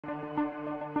Bruce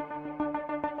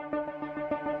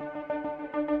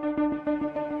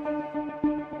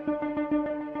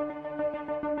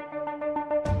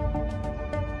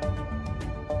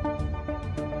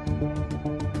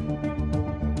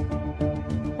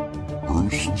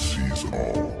sees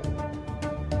all.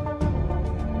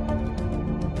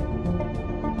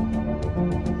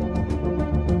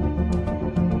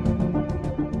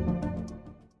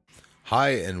 Hi,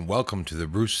 and welcome to the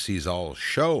Bruce Sees All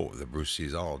show, the Bruce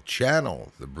Sees All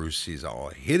channel, the Bruce Sees All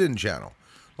hidden channel.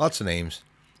 Lots of names.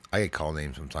 I get called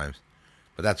names sometimes,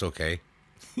 but that's okay.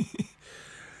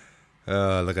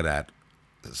 Look at that.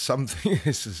 Something,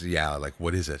 this is, yeah, like,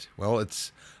 what is it? Well,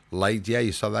 it's light. Yeah,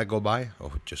 you saw that go by?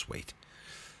 Oh, just wait.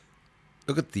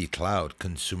 Look at the cloud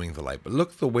consuming the light, but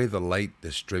look at the way the light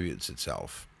distributes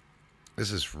itself.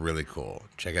 This is really cool.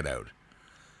 Check it out.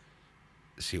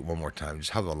 See it one more time.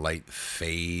 Just how the light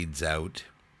fades out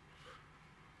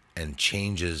and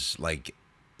changes like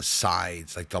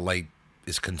sides, like the light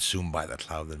is consumed by the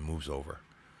cloud then moves over.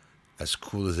 As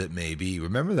cool as it may be.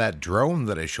 Remember that drone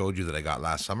that I showed you that I got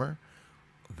last summer?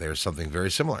 There's something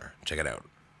very similar. Check it out.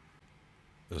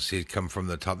 You'll see it come from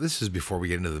the top. This is before we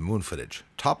get into the moon footage.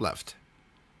 Top left.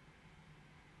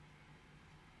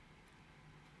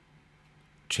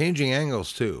 Changing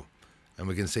angles too. And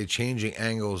we can say changing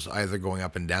angles either going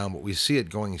up and down, but we see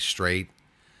it going straight.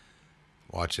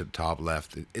 Watch it top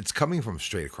left. It's coming from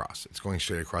straight across. It's going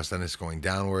straight across, then it's going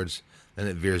downwards, then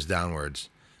it veers downwards.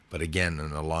 But again,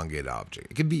 an elongated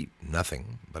object. It could be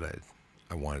nothing, but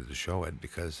I wanted to show it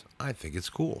because I think it's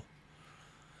cool.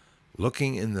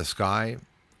 Looking in the sky,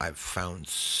 I've found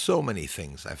so many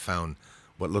things. I found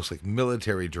what looks like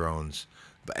military drones.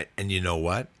 And you know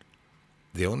what?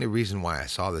 The only reason why I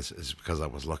saw this is because I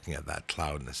was looking at that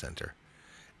cloud in the center.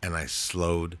 And I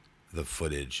slowed the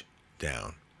footage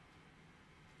down.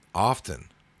 Often,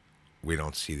 we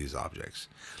don't see these objects.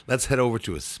 Let's head over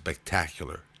to a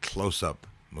spectacular close-up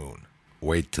moon.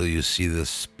 Wait till you see the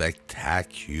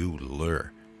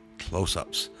spectacular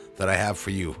close-ups that I have for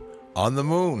you on the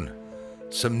moon.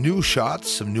 Some new shots,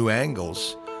 some new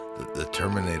angles that the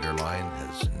Terminator line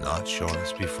has not shown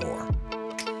us before.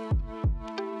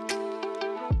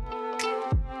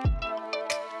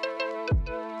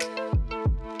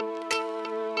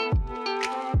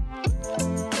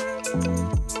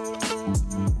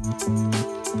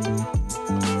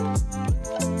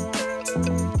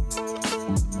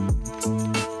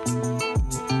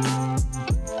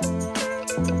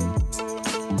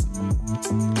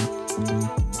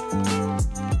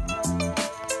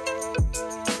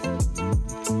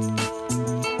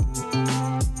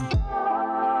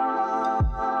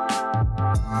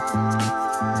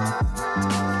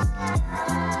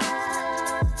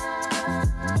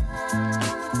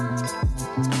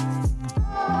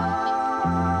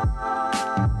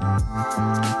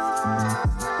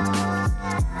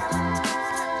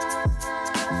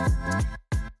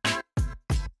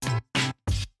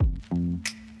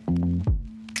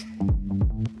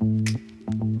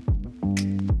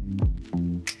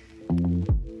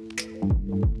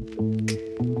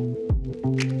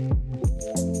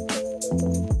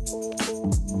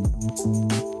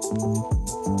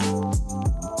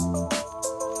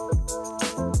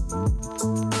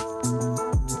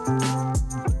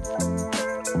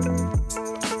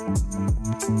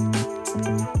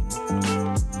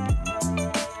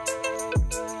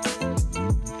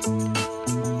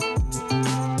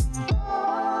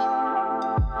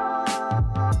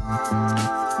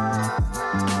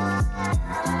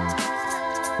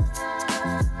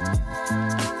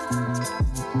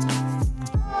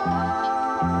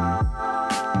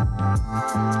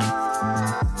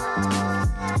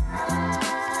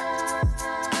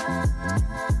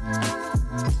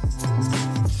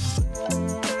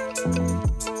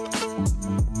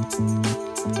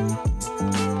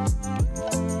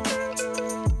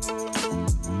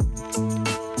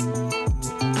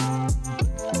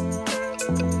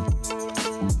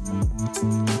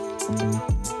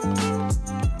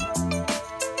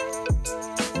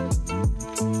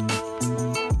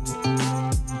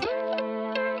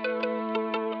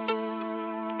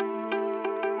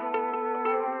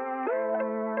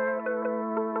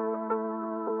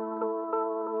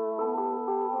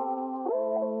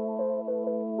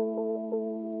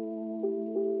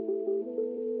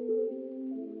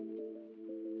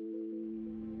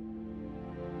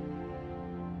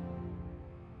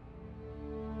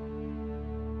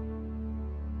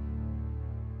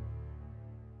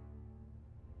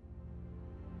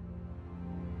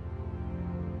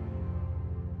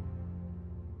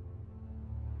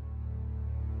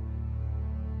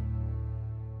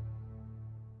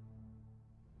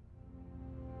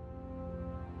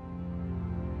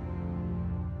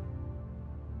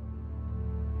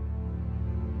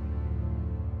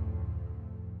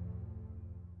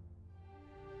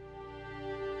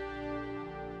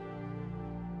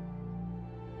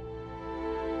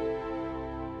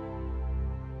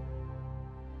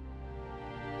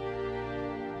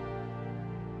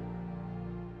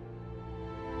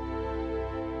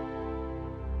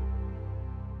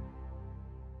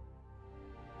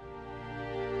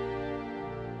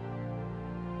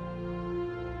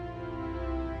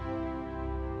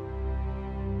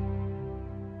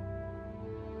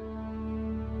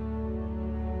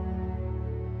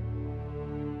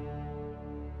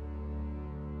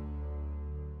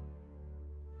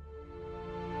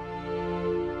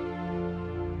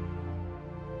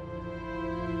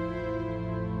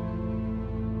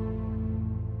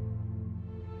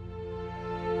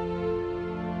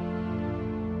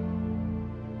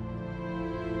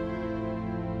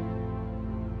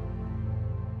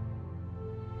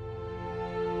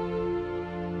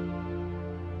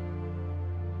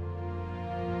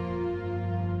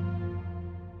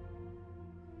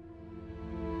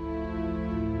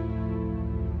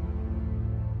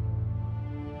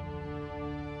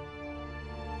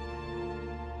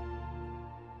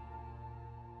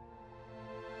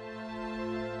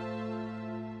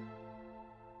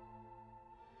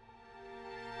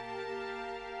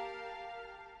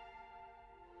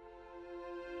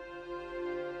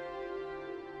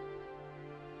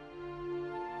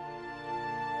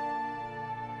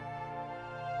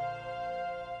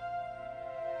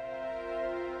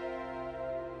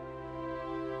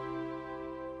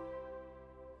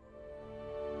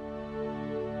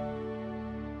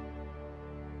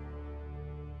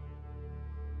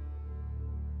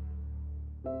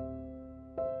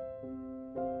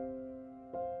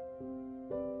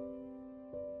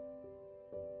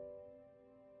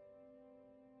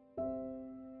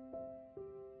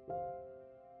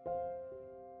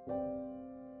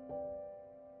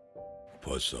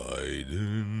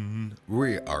 Poseidon.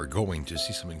 We are going to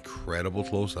see some incredible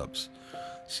close-ups.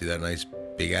 See that nice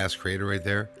big-ass crater right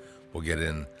there? We'll get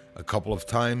in a couple of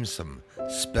times, some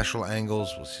special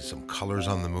angles. We'll see some colors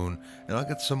on the moon. And I'll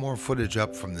get some more footage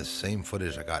up from this same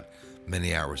footage. I got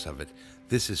many hours of it.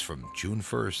 This is from June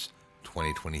 1st,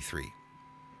 2023.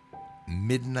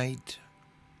 Midnight,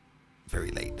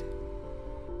 very late.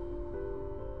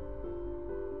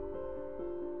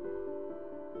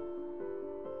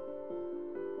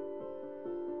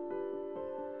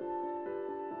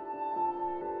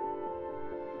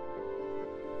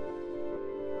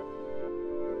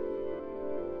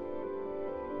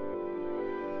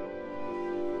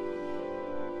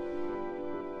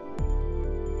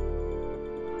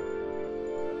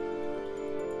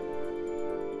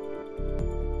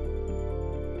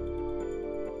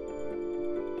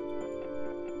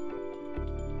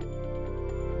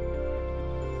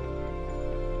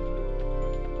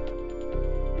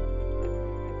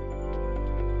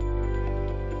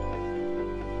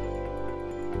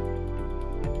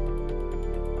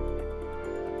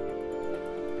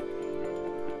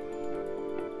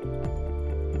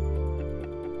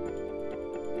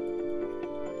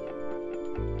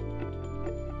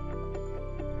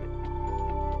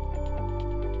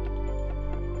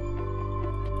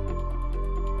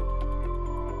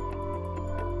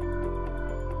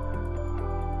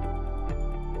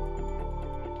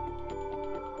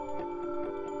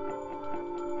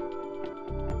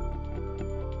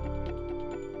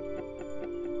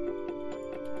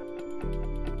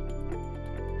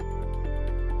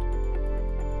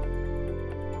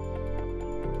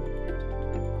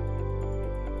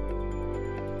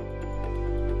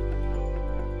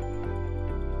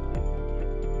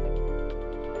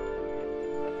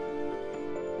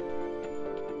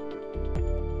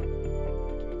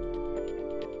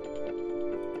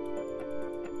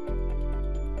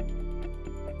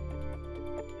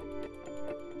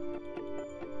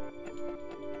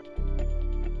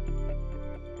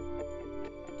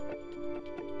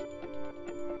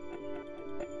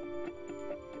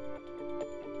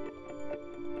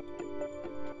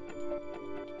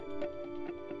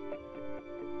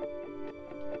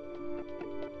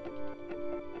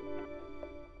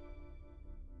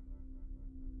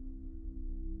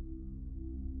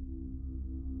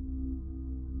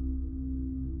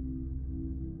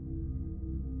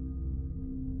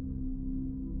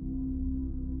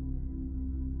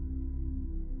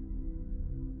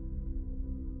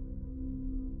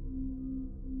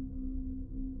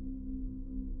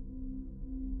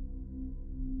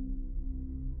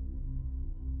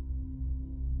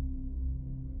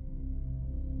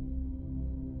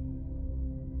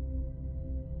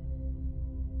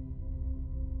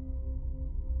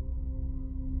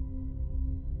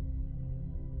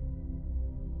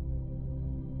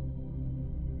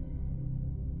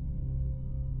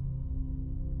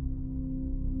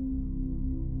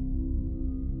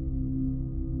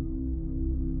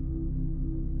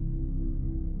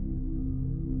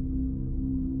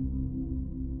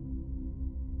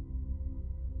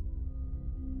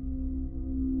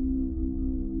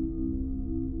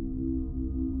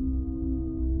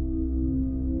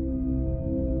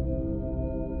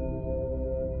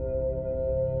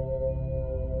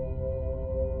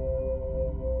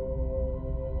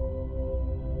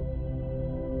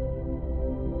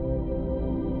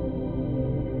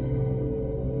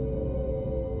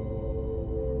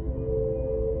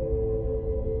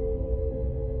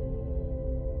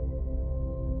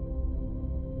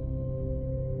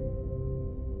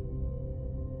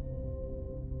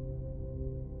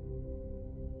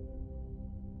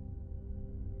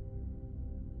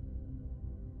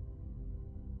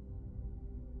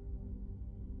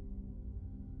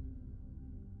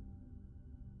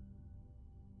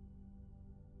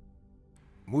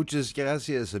 Muchas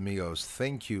gracias, amigos.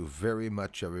 Thank you very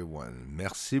much, everyone.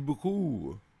 Merci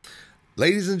beaucoup.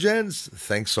 Ladies and gents,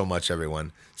 thanks so much,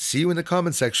 everyone. See you in the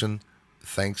comment section.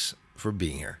 Thanks for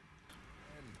being here.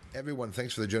 Everyone,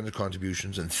 thanks for the generous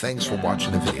contributions, and thanks for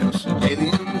watching the videos.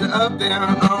 Aliens up there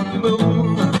on the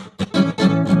moon.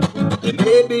 They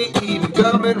may be even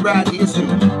coming right here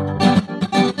soon.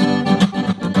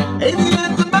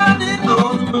 Aliens are landing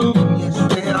on the moon.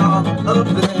 Yes, they are up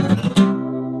there.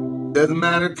 Doesn't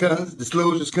matter, cause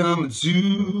disclosure's coming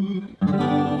soon.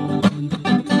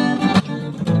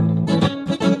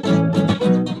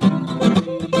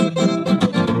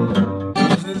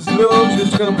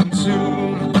 Disclosure's coming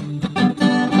soon.